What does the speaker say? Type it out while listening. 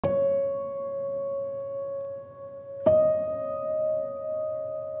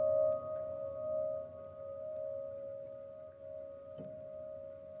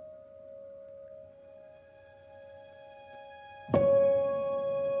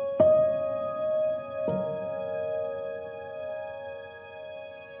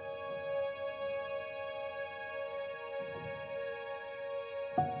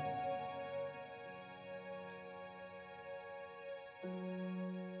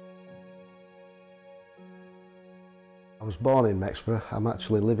I was born in Mexborough. I'm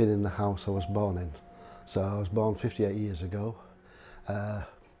actually living in the house I was born in. So I was born 58 years ago.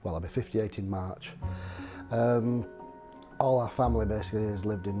 Well, I'll be 58 in March. All our family basically has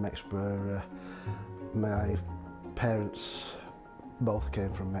lived in Mexborough. My parents both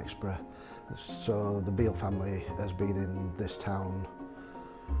came from Mexborough. So the Beale family has been in this town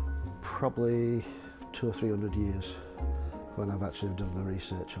probably 200 or 300 years when I've actually done the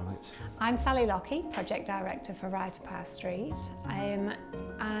research on it. I'm Sally Lockie, Project Director for Right Up Our Street,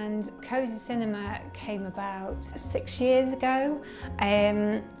 and Cosy Cinema came about 6 years ago.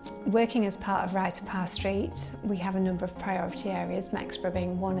 Working as part of Right Up Our Street, we have a number of priority areas, Mexborough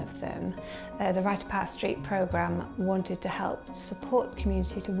being one of them. The Right Up Our Street programme wanted to help support the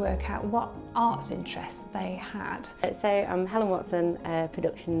community to work out what arts interests they had. So I'm Helen Watson, a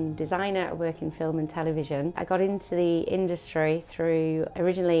production designer. I work in film and television. I got into the industry through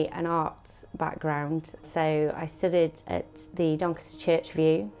originally an arts background. So I studied at the Doncaster Church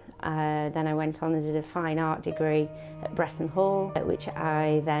View. Then I went on and did a fine art degree at Bretton Hall, at which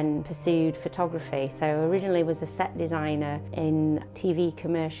I then pursued photography. So I originally was a set designer in TV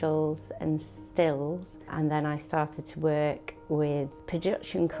commercials and stills, and then I started to work with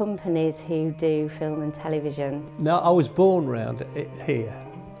production companies who do film and television. Now, I was born around here.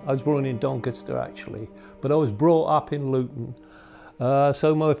 I was born in Doncaster actually, but I was brought up in Luton.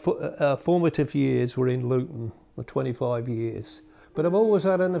 So my formative years were in Luton for 25 years. But I've always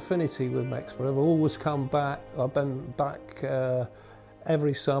had an affinity with Mexborough. I've always come back. I've been back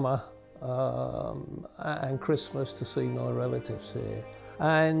every summer and Christmas to see my relatives here.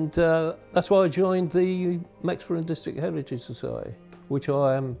 And that's why I joined the Mexborough and District Heritage Society, which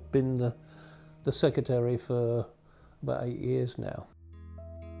I have been the secretary for about 8 years now.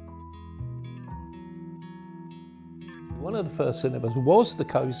 One of the first cinemas was the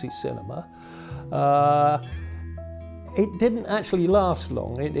Cosy Cinema. It didn't actually last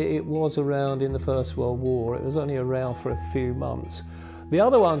long. It was around in the First World War. It was only around for a few months. The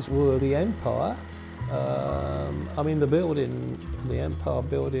other ones were the Empire. I mean, the building, the Empire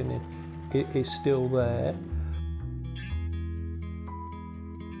building, is still there.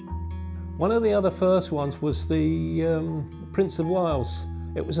 One of the other first ones was the Prince of Wales.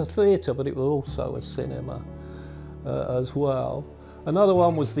 It was a theatre, but it was also a cinema as well. Another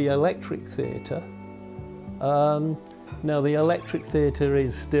one was the Electric Theatre. Now the Electric Theatre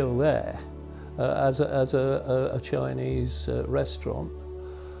is still there as a Chinese restaurant.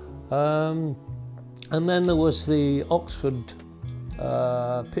 And then there was the Oxford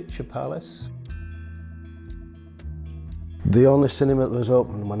Picture Palace. The only cinema that was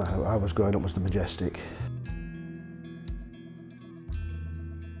open when I was growing up was the Majestic.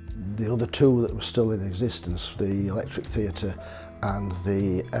 The other two that were still in existence, the Electric Theatre and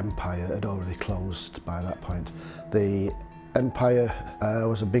the Empire, had already closed by that point. The Empire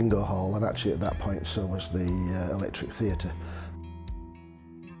was a bingo hall, and actually at that point so was the Electric Theatre.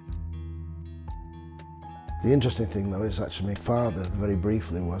 The interesting thing though is actually my father very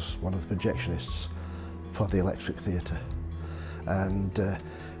briefly was one of the projectionists for the Electric Theatre, and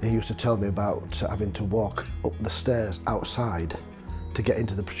he used to tell me about having to walk up the stairs outside to get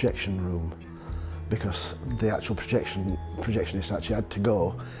into the projection room, because the actual projectionist actually had to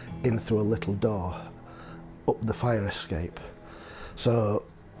go in through a little door up the fire escape. So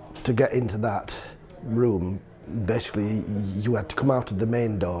to get into that room, basically you had to come out of the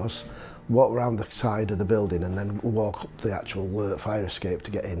main doors, walk around the side of the building, and then walk up the actual fire escape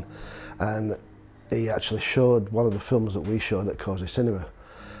to get in. And he actually showed one of the films that we showed at Cosy Cinema,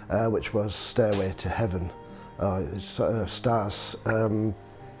 which was Stairway to Heaven. It stars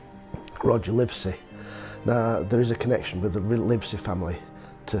Roger Livesey. Now there is a connection with the Livesey family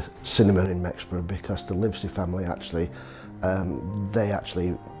to cinema in Mexborough, because the Livesey family actually, they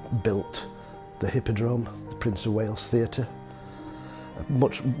actually built the Hippodrome, the Prince of Wales Theatre,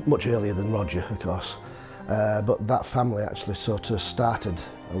 much earlier than Roger, of course. But that family actually sort of started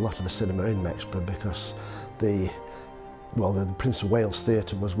a lot of the cinema in Mexborough, because the Prince of Wales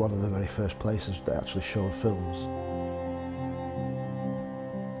Theatre was one of the very first places that actually showed films.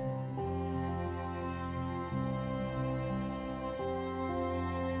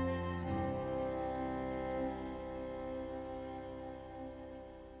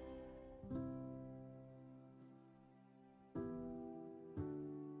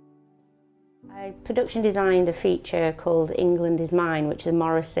 I production designed a feature called England Is Mine, which is a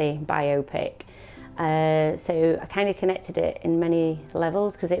Morrissey biopic. So I kind of connected it in many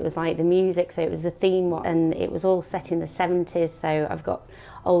levels, because it was like the music, so it was the theme, and it was all set in the 70s, so I've got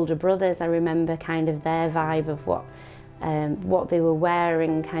older brothers. I remember kind of their vibe of what what they were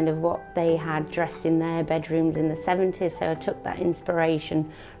wearing, kind of what they had dressed in their bedrooms in the 70s. So I took that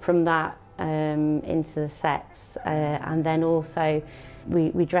inspiration from that into the sets, and then also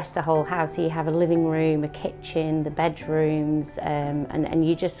we dressed the whole house. So you have a living room, a kitchen, the bedrooms, and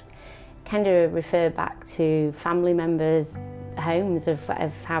you just kind of refer back to family members' homes of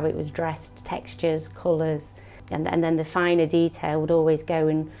how it was dressed, textures, colours, and then the finer detail would always go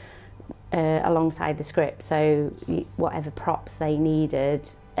in alongside the script. So whatever props they needed,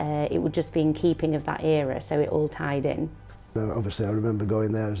 it would just be in keeping of that era, so it all tied in. Obviously I remember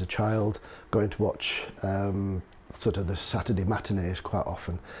going there as a child, going to watch sort of the Saturday matinees quite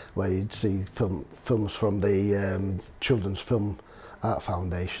often, where you'd see films from the Children's Film Art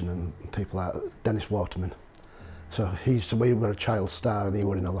Foundation and people like Dennis Waterman. So we were a child star and he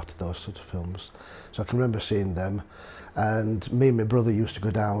were in a lot of those sort of films. So I can remember seeing them, and me and my brother used to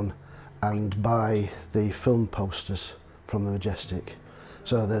go down and buy the film posters from the Majestic.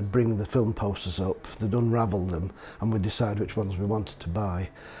 So they'd bring the film posters up, they'd unravel them, and we'd decide which ones we wanted to buy.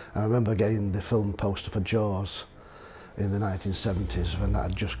 And I remember getting the film poster for Jaws in the 1970s when that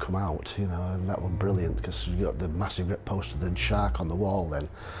had just come out, you know, and that was brilliant because you got the massive poster of the shark on the wall then,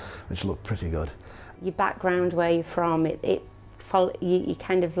 which looked pretty good. Your background, where you're from, you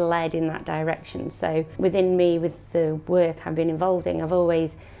kind of led in that direction. So within me, with the work I've been involved in, I've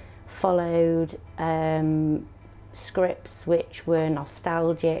always followed scripts which were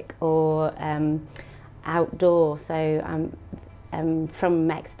nostalgic or outdoor. So from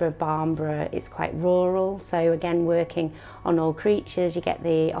Mexborough, Barnborough, it's quite rural. So again, working on All Creatures, you get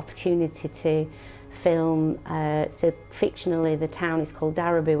the opportunity to film. So fictionally, the town is called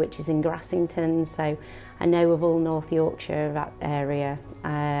Darrowby, which is in Grassington. So I know of all North Yorkshire, that area,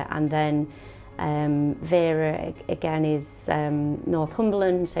 and then Vera again is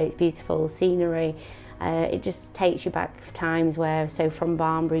Northumberland, so it's beautiful scenery. It just takes you back to times where, so from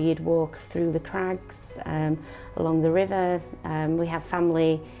Barnborough, you'd walk through the crags along the river. We have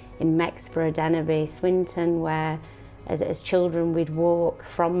family in Mexborough, Dennerby, Swinton, where as children we'd walk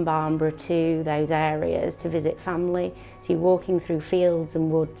from Barnborough to those areas to visit family. So you're walking through fields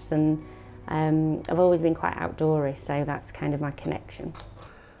and woods, and I've always been quite outdoorsy, so that's kind of my connection.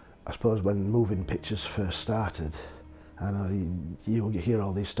 I suppose when moving pictures first started, I know you hear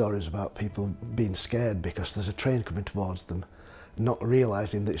all these stories about people being scared because there's a train coming towards them, not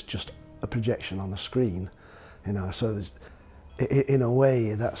realising that it's just a projection on the screen, you know. So there's, in a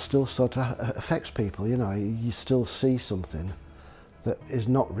way, that still sort of affects people, you know. You still see something that is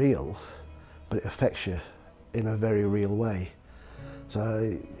not real, but it affects you in a very real way.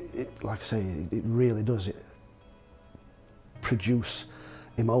 So, like I say, it really does produce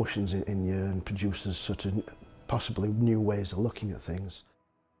emotions in you and produces sort of possibly new ways of looking at things.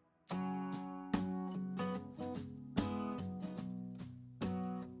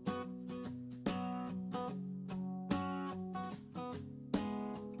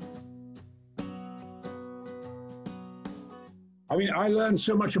 I mean, I learned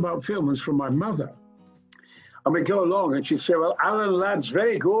so much about films from my mother. And we'd go along and she'd say, well, Alan Ladd's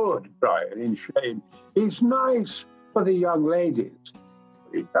very good, Brian, in shame. He's nice for the young ladies.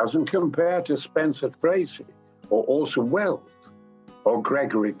 He doesn't compare to Spencer Tracy or Orson Welles or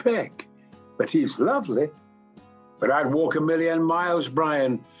Gregory Peck, but he's lovely. But I'd walk 1,000,000 miles,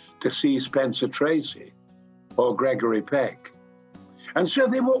 Brian, to see Spencer Tracy or Gregory Peck. And so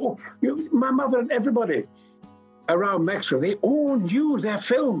they were, my mother and everybody around Mexborough, they all knew their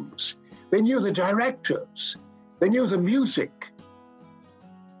films. They knew the directors. They knew the music.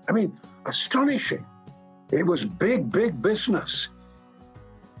 I mean, astonishing. It was big, big business.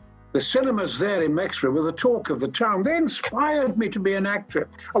 The cinemas there in Mexborough were the talk of the town. They inspired me to be an actor.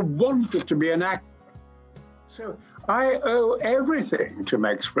 I wanted to be an actor. So I owe everything to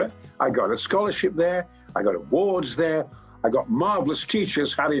Mexborough. I got a scholarship there. I got awards there. I got marvellous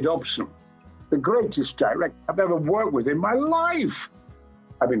teachers, Harry Dobson, the greatest director I've ever worked with in my life.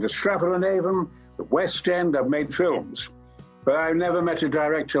 I've been to Stratford-on-Avon, the West End, I've made films. But I've never met a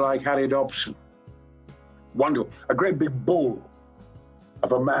director like Harry Dobson. Wonderful, a great big bull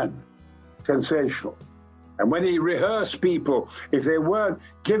of a man, sensational. And when he rehearsed people, if they weren't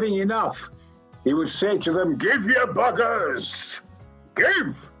giving enough, he would say to them, give your buggers,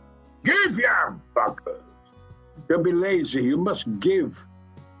 give your buggers. Don't be lazy, you must give.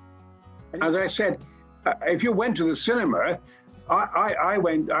 And as I said, if you went to the cinema, I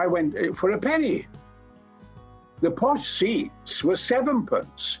went for a penny. The posh seats were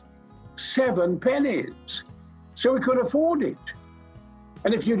 7p, 7 pennies. So we could afford it.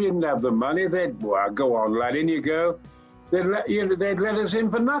 And if you didn't have the money, they'd, well, go on, lad, in you go. They'd let us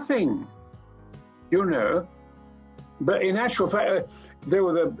in for nothing. You know, But in actual fact, there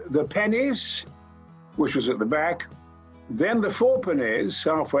were the pennies, which was at the back, then the 4 pennies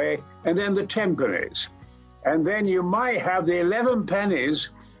halfway, and then the 10 pennies. And then you might have the 11 pennies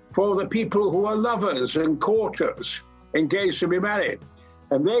for the people who are lovers and courters, engaged to be married.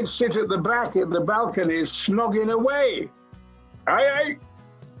 And they'd sit at the back in the balconies snogging away. Aye,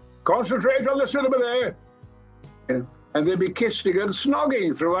 concentrate on the cinema there. And they'd be kissing and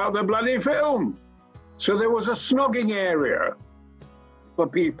snogging throughout the bloody film. So there was a snogging area for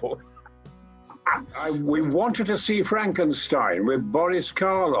people. We wanted to see Frankenstein with Boris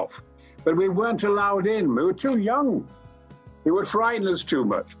Karloff, but we weren't allowed in. We were too young. It would frighten us too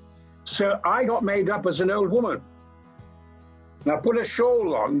much. So I got made up as an old woman. And I put a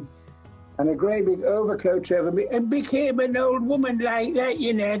shawl on and a great big overcoat over me and became an old woman like that,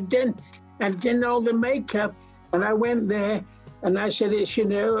 you know. I'd done all the makeup, and I went there and I said, it's, you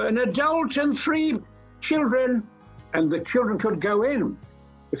know, an adult and 3 children. And the children could go in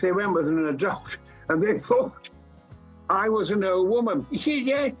if they went with an adult. And they thought I was an old woman. He said,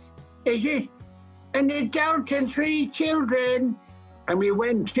 yeah, is it an adult and 3 children? And we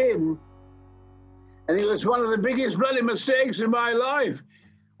went in, and it was one of the biggest bloody mistakes in my life,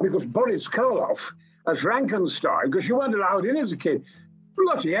 because Boris Karloff as Frankenstein, because you weren't allowed in as a kid.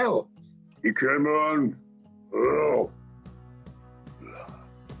 Bloody hell. He came on. Oh.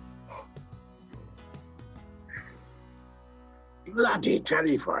 Bloody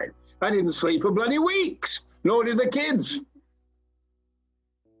terrifying. I didn't sleep for bloody weeks, nor did the kids.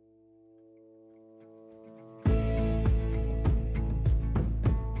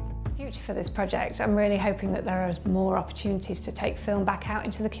 Future for this project, I'm really hoping that there are more opportunities to take film back out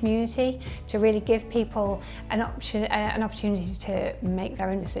into the community, to really give people an opportunity to make their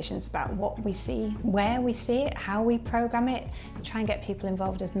own decisions about what we see, where we see it, how we program it, and try and get people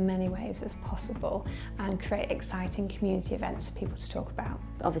involved as many ways as possible and create exciting community events for people to talk about.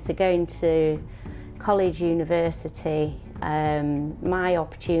 Obviously going to college, university, my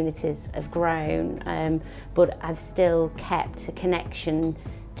opportunities have grown, but I've still kept a connection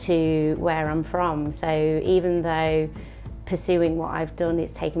to where I'm from. So even though pursuing what I've done,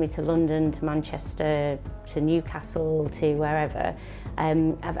 it's taken me to London, to Manchester, to Newcastle, to wherever,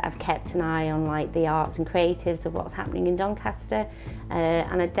 I've kept an eye on like the arts and creatives of what's happening in Doncaster,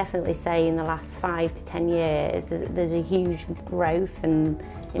 and I'd definitely say in the last 5 to 10 years there's a huge growth and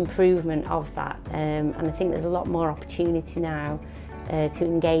improvement of that, and I think there's a lot more opportunity now to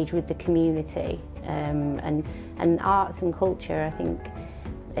engage with the community, and arts and culture, I think,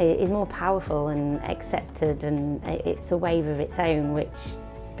 is more powerful and accepted, and it's a wave of its own, which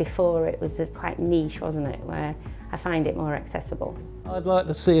before it was quite niche, wasn't it, where I find it more accessible. I'd like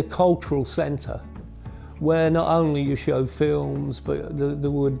to see a cultural centre where not only you show films, but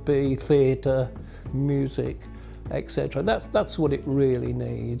there would be theatre, music, etc. That's what it really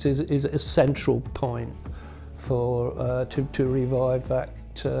needs, is a central point for to revive that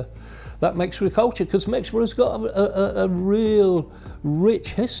Mexborough culture, because Mexborough's got a real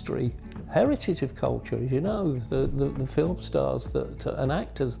rich history, heritage of culture, as you know, the film stars and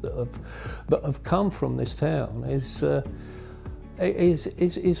actors that have come from this town is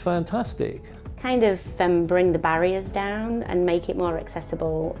fantastic. Kind of bring the barriers down and make it more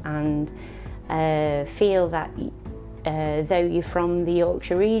accessible, and feel that though you're from the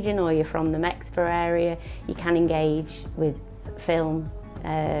Yorkshire region or you're from the Mexborough area, you can engage with film,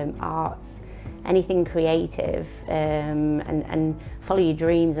 arts, anything creative, and follow your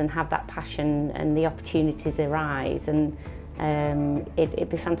dreams and have that passion, and the opportunities arise, and it'd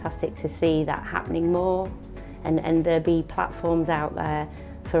be fantastic to see that happening more, and there be platforms out there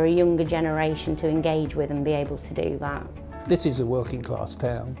for a younger generation to engage with and be able to do that. This is a working class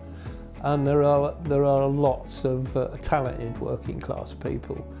town, and there are lots of talented working class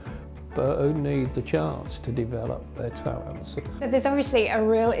people, but who need the chance to develop their talents. There's obviously a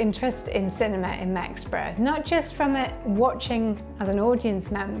real interest in cinema in Mexborough, not just from it watching as an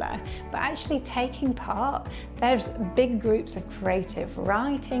audience member, but actually taking part. There's big groups of creative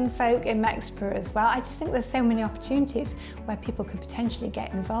writing folk in Mexborough as well. I just think there's so many opportunities where people could potentially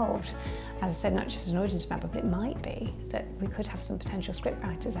get involved. As I said, not just as an audience member, but it might be that we could have some potential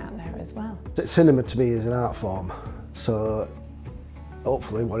scriptwriters out there as well. Cinema to me is an art form, so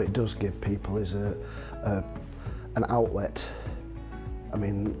hopefully what it does give people is an outlet, I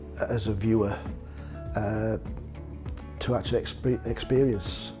mean, as a viewer, to actually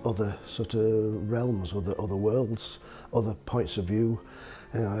experience other sort of realms, other worlds, other points of view,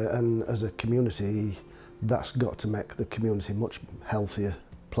 you know, and as a community, that's got to make the community much healthier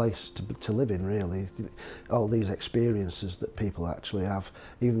place to live in, really. All these experiences that people actually have,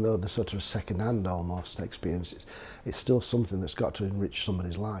 even though they're sort of second-hand almost experiences, it's still something that's got to enrich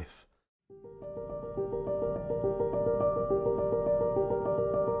somebody's life.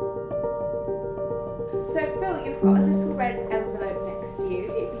 So Bill, you've got a little red envelope next to you.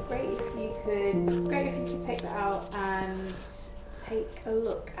 It'd be great if you could take that out and take a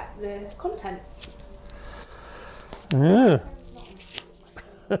look at the contents. Yeah.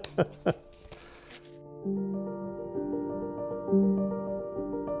 I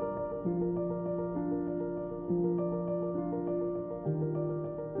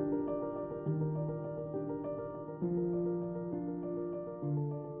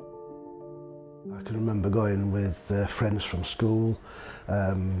can remember going with friends from school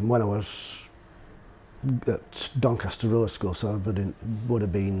when I was at Doncaster Road School, so I would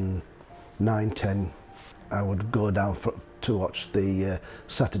have been 9, 10. I would go down to watch the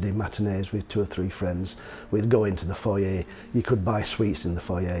Saturday matinees with 2 or 3 friends. We'd go into the foyer. You could buy sweets in the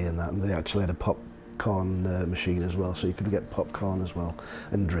foyer and that, and they actually had a popcorn machine as well, so you could get popcorn as well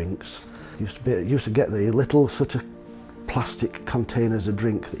and drinks. Used to get the little sort of plastic containers of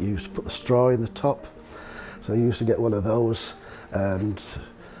drink that you used to put the straw in the top. So I used to get one of those, and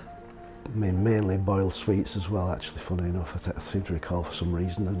I mean mainly boiled sweets as well, actually, funny enough. I seem to recall for some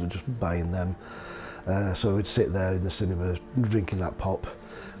reason I was just buying them. So we'd sit there in the cinema drinking that pop,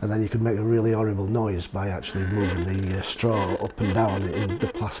 and then you could make a really horrible noise by actually moving the straw up and down in the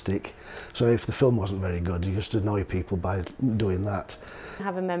plastic. So if the film wasn't very good, you used to annoy people by doing that. I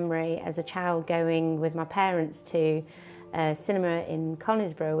have a memory as a child going with my parents to a cinema in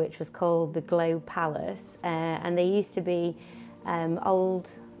Conisbrough, which was called the Globe Palace, and there used to be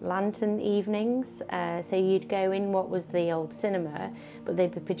old lantern evenings, so you'd go in what was the old cinema, but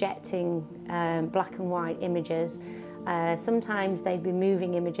they'd be projecting black and white images. Sometimes they'd be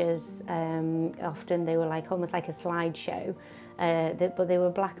moving images, often they were like almost like a slideshow, but they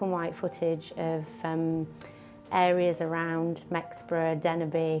were black and white footage of areas around Mexborough,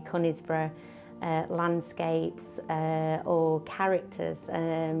 Dennerby, Conisbrough, landscapes or characters.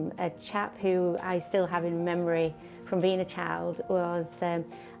 A chap who I still have in memory from being a child was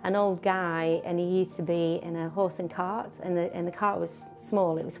an old guy, and he used to be in a horse and cart, and the cart was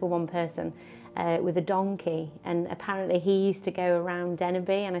small, it was for one person, with a donkey, and apparently he used to go around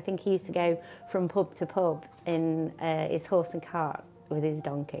Dennerby, and I think he used to go from pub to pub in his horse and cart with his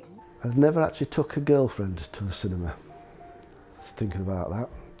donkey. I've never actually took a girlfriend to the cinema. I was thinking about that.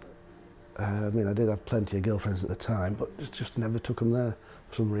 I mean, I did have plenty of girlfriends at the time, but just never took them there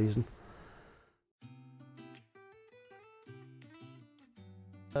for some reason.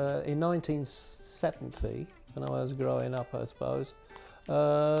 In 1970, when I was growing up, I suppose,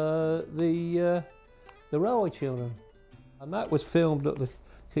 the Railway Children, and that was filmed at the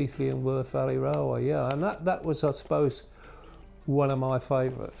Keighley and Worth Valley Railway, yeah, and that was, I suppose, one of my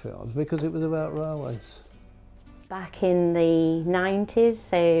favourite films because it was about railways. Back in the 90s,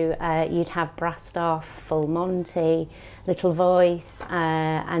 so you'd have Brastoff, Full Monty, Little Voice,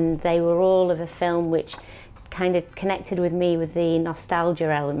 and they were all of a film which kind of connected with me with the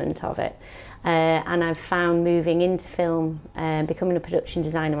nostalgia element of it. And I've found moving into film, becoming a production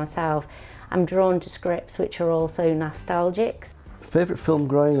designer myself, I'm drawn to scripts which are also nostalgic. Favourite film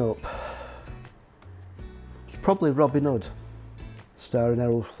growing up? It's probably Robin Hood, starring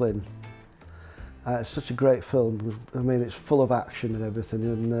Errol Flynn. It's such a great film. I mean, it's full of action and everything,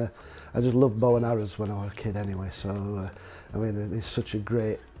 and I just loved bow and arrows when I was a kid anyway, so I mean, it's such a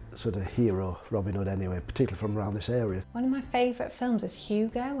great sort of hero, Robin Hood anyway, particularly from around this area. One of my favourite films is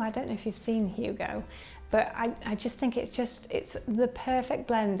Hugo. I don't know if you've seen Hugo, but I just think it's the perfect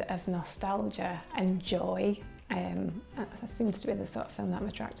blend of nostalgia and joy. That seems to be the sort of film that I'm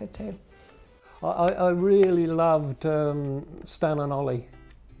attracted to. I really loved Stan and Ollie,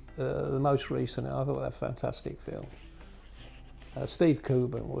 the most recent. I thought that was a fantastic film. Steve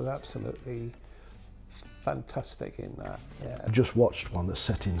Coogan was absolutely fantastic in that. Yeah. I've just watched one that's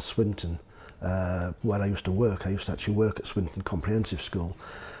set in Swinton, where I used to work. I used to actually work at Swinton Comprehensive School,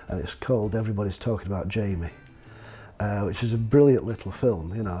 and it's called Everybody's Talking About Jamie, which is a brilliant little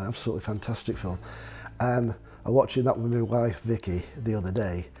film, you know, absolutely fantastic film. And I was watching that with my wife Vicky the other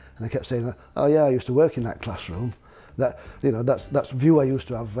day, and I kept saying, oh yeah, I used to work in that classroom. That, you know, that's the view I used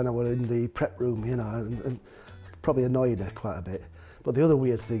to have when I was in the prep room, you know, and probably annoyed her quite a bit. But the other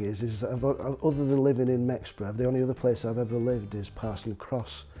weird thing is that other than living in Mexborough, the only other place I've ever lived is Parson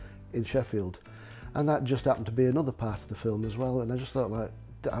Cross in Sheffield. And that just happened to be another part of the film as well. And I just thought, like,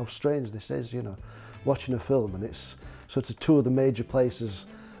 how strange this is, you know, watching a film and it's sort of 2 of the major places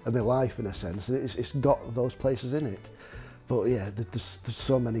of my life in a sense. And it's got those places in it. But yeah, there's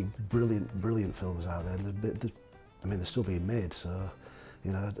so many brilliant films out there, and I mean, they're still being made, so,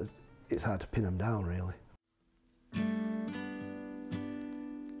 you know, it's hard to pin them down, really.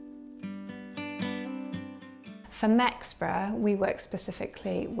 For Mexborough, we work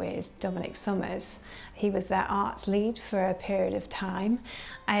specifically with Dominic Summers. He was their arts lead for a period of time,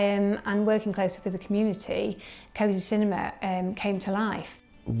 and working closely with the community, Cosy Cinema came to life.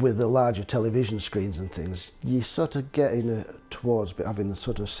 With the larger television screens and things, you sort of get towards having the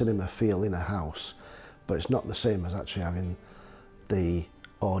sort of cinema feel in a house, but it's not the same as actually having the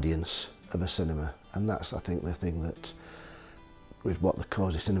audience of a cinema, and that's, I think, the thing that with what the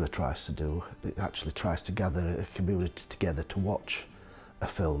Cosy Cinema tries to do. It actually tries to gather a community together to watch a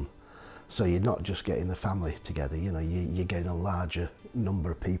film. So you're not just getting the family together, you know, you're getting a larger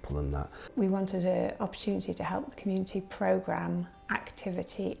number of people than that. We wanted an opportunity to help the community programme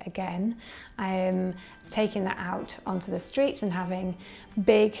activity again, taking that out onto the streets and having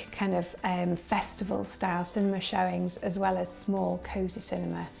big kind of festival style cinema showings as well as small Cosy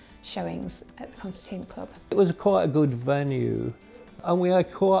Cinema showings at the Concertina Club. It was quite a good venue. And we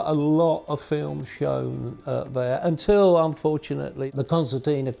had quite a lot of films shown there until, unfortunately, the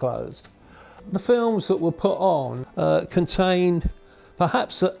Concertina closed. The films that were put on contained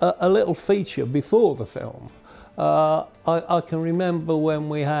perhaps a little feature before the film. I can remember when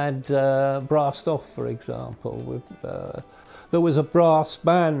we had Brassed Off, for example. There was a brass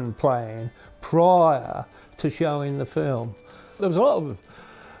band playing prior to showing the film. There was a lot of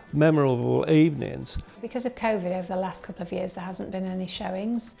memorable evenings. Because of COVID over the last couple of years there hasn't been any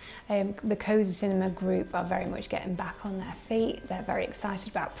showings. The Cosy Cinema group are very much getting back on their feet. They're very excited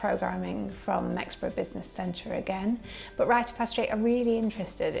about programming from Mexborough Business Centre again. But Right Past Street are really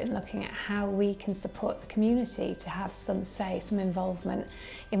interested in looking at how we can support the community to have some say, some involvement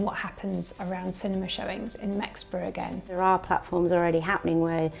in what happens around cinema showings in Mexborough again. There are platforms already happening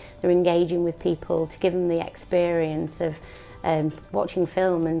where they're engaging with people to give them the experience of watching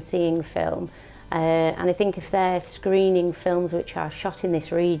film and seeing film. And I think if they're screening films which are shot in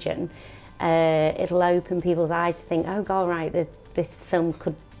this region, it'll open people's eyes to think, oh God, right, this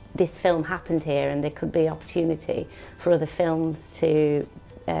film happened here, and there could be opportunity for other films to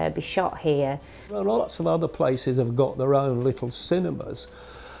be shot here. Well, lots of other places have got their own little cinemas.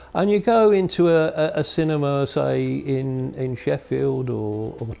 And you go into a cinema, say, in Sheffield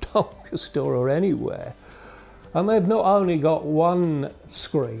or Doncaster or anywhere, and they've not only got one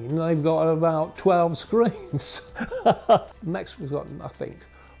screen, they've got about 12 screens. Mexico's got nothing,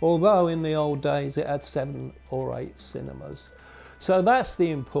 although in the old days it had 7 or 8 cinemas. So that's the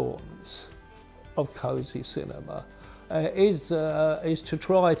importance of Cosy Cinema, is to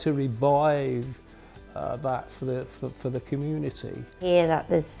try to revive that for the community. Hear that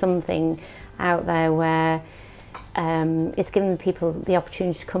there's something out there where it's giving people the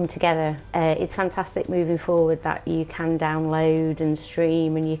opportunity to come together. It's fantastic moving forward that you can download and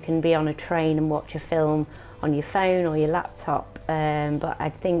stream, and you can be on a train and watch a film on your phone or your laptop. But I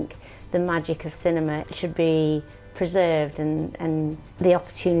think the magic of cinema should be preserved, and the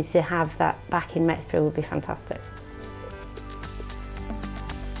opportunity to have that back in Mexborough would be fantastic.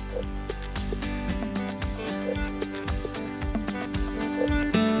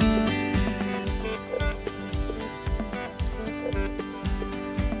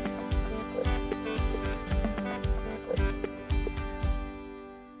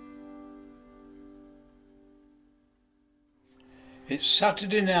 It's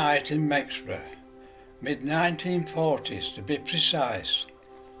Saturday night in Mexborough, mid-1940s to be precise.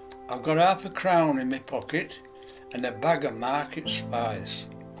 I've got half a crown in my pocket and a bag of market spice.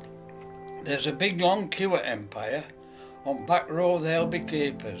 There's a big long queue at Empire, on back row there'll be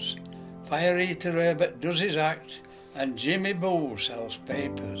keepers. Fire eater Herbert does his act and Jimmy Boo sells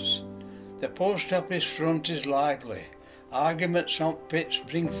papers. The post office front is lively, arguments on pits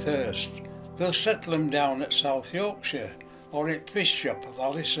bring thirst. They'll settle them down at South Yorkshire or at fish shop of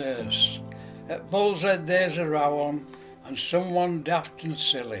Alicehurst. At Bull's Head there's a row on, and someone daft and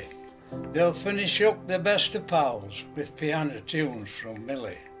silly. They'll finish up the best of pals with piano tunes from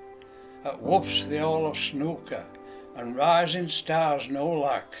Millie. At Woof's they all have snooker, and rising stars no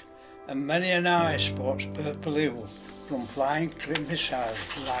lack, and many an eye sports purple hue from flying missiles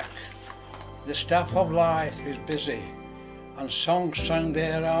black. The staff of life is busy, and songs sung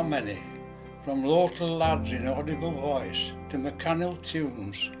there are many, from local lads in audible voice to mechanical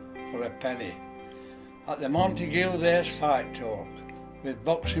tunes for a penny. At the Montague there's fight talk, with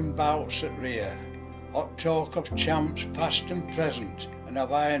boxing bouts at rear, hot talk of champs past and present, and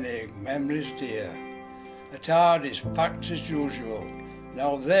of Iron Egg memories dear. At Hardy's packed as usual,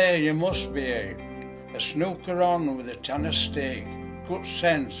 now there you must be, A snooker on with a tanner steak, good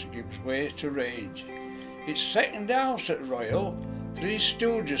sense gives way to rage. It's second house at Royal, Three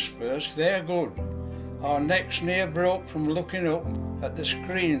Stooges first, they're good. Our necks near broke from looking up at the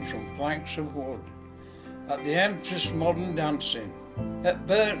screen from planks of wood. At the Empress modern dancing, at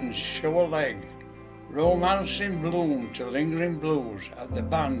Burton's show a leg, romance in bloom to lingering blues at the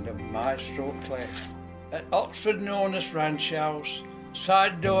band of Maestro Clegg. At Oxford known as Ranch House,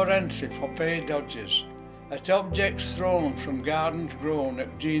 side door entry for pay dodgers, at objects thrown from gardens grown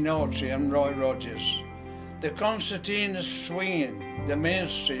at Gene Autry and Roy Rogers. The concertina's swinging, the main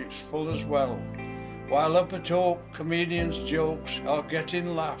street's full as well, while up at Oak comedians' jokes are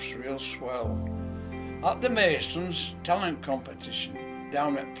getting laughs real swell. At the Masons' talent competition,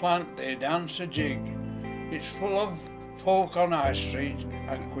 down at Plant they dance a jig. It's full of folk on High Street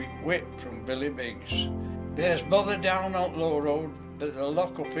and quick wit from Billy Biggs. There's bother down on Low Road, but the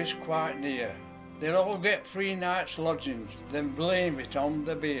lock-up is quite near. They'll all get 3 nights' lodgings, then blame it on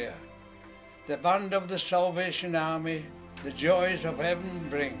the beer. The band of the Salvation Army, the joys of heaven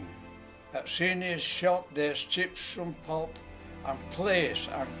bring. At Senior's shop there's chips from pop, and plaice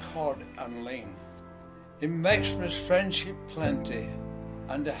and cod and ling. In Mexboro's friendship plenty,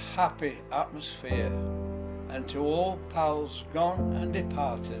 and a happy atmosphere. And to all pals gone and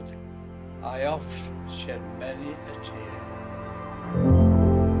departed, I oft shed many a tear.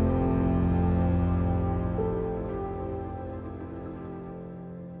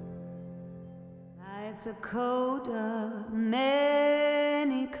 Life's a coat of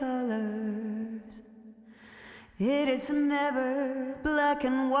many colors. It is never black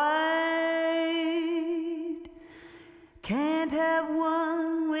and white. Can't have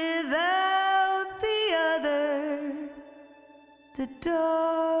one without the other. The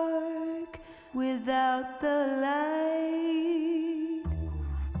dark without the light.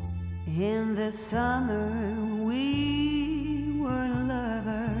 In the summer we were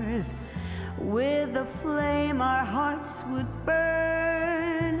lovers. With a flame our hearts would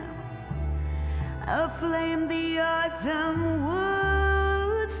burn, a flame the autumn would